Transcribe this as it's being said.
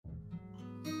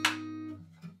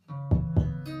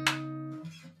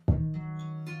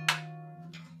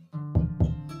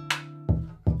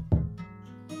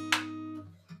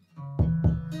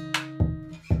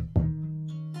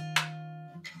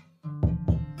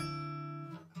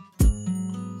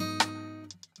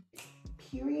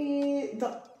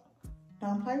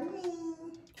Pardon me.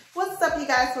 What's up, you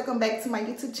guys? Welcome back to my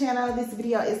YouTube channel. This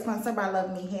video is sponsored by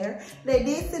Luvmehair. They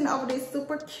did send over this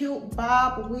super cute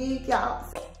bob wig, y'all.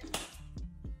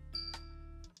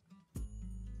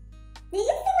 Do you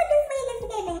see what this wig is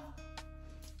giving?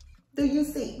 Do you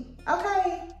see?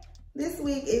 Okay. This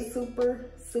wig is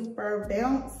super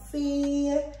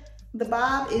bouncy. The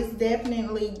bob is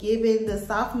definitely giving the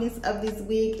softness of this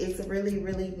wig. It's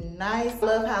really nice. I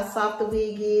love how soft the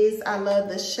wig is. I love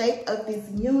the shape of this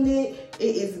unit.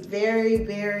 It is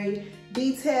very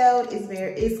detailed.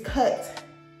 It's cut.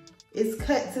 It's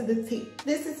cut to the teeth.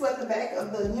 This is what the back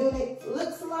of the unit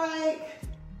looks like.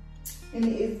 And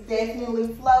it is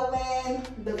definitely flowing.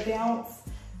 The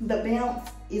bounce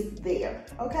is there,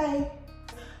 okay?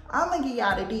 I'm gonna give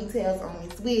y'all the details on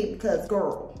this wig because,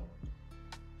 girl,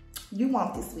 you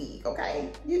want this wig, okay?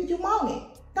 You want it,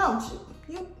 don't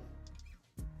you?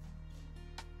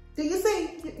 Do you see?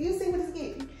 You see what it's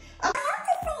getting? I'm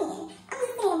just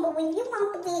saying, but when you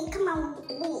want the wig, come on with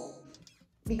the wig.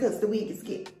 Because the wig is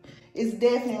giving. It's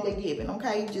definitely giving,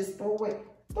 okay? Just throw it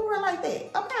like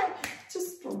that, okay?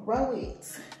 Just throw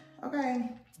it,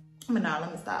 okay? But now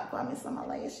let me stop before I miss on my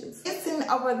lashes. It's in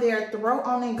over there, throw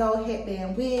on and go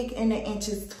headband wig, and the inch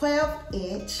is 12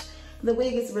 inch. The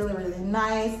wig is really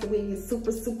nice. The wig is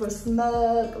super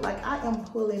snug. Like, I am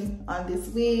pulling on this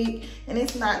wig and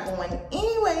it's not going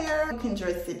anywhere. You can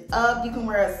dress it up. You can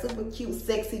wear a super cute,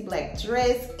 sexy black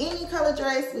dress. Any color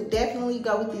dress would definitely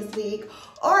go with this wig.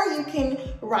 Or you can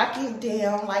rock it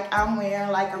down like I'm wearing,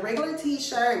 like a regular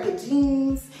t-shirt with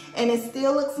jeans, and it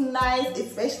still looks nice,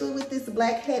 especially with this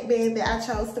black headband that I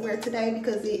chose to wear today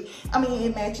because it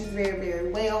matches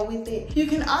very well with it. You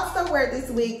can also wear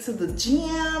this wig to the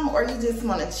gym, or you just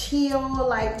want to chill,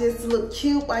 like just look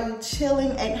cute while you're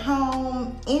chilling at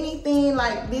home. Anything,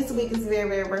 like this wig is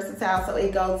very versatile, so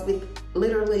it goes with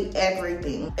literally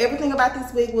everything. Everything about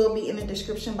this wig will be in the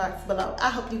description box below. I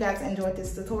hope you guys enjoyed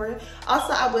this tutorial.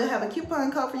 Also, I will have a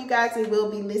coupon code for you guys. It will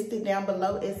be listed down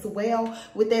below as well.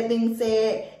 With that being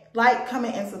said, like,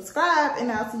 comment, and subscribe,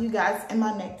 and I'll see you guys in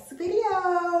my next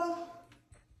video.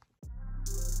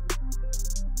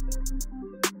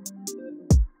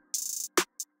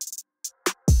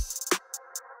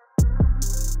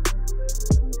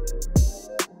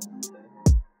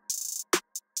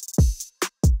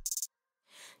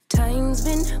 Time's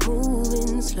been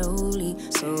moving slowly,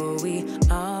 so we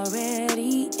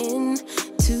already in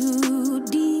too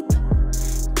deep.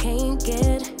 Can't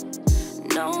get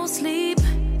no sleep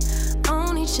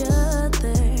on each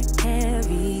other,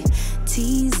 heavy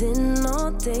teasing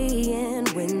all day. And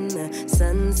when the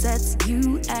sun sets,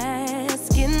 you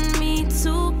asking me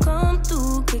to come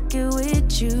through, kick it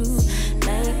with you.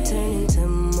 Night turn into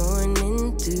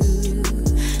morning dew.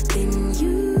 Then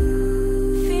you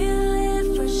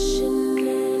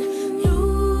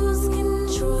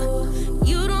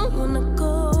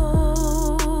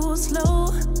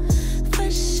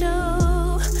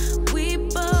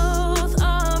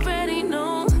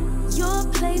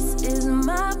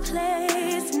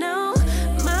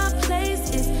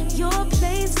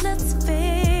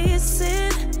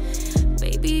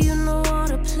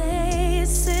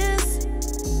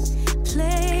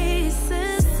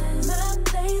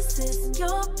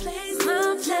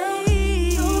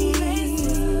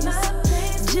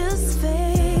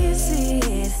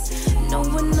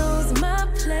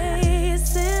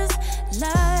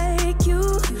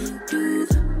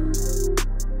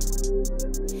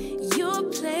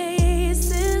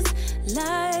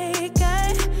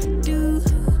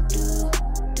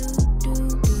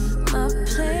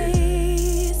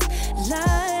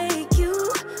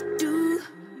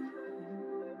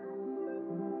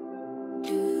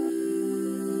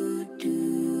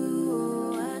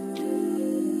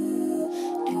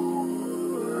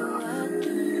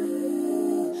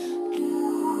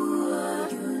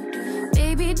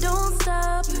don't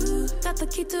stop. Got the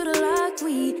key to the lock,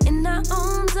 we in our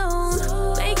own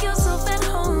zone. Make yourself at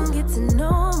home, get to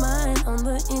know mine on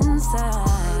the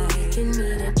inside. Give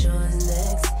me that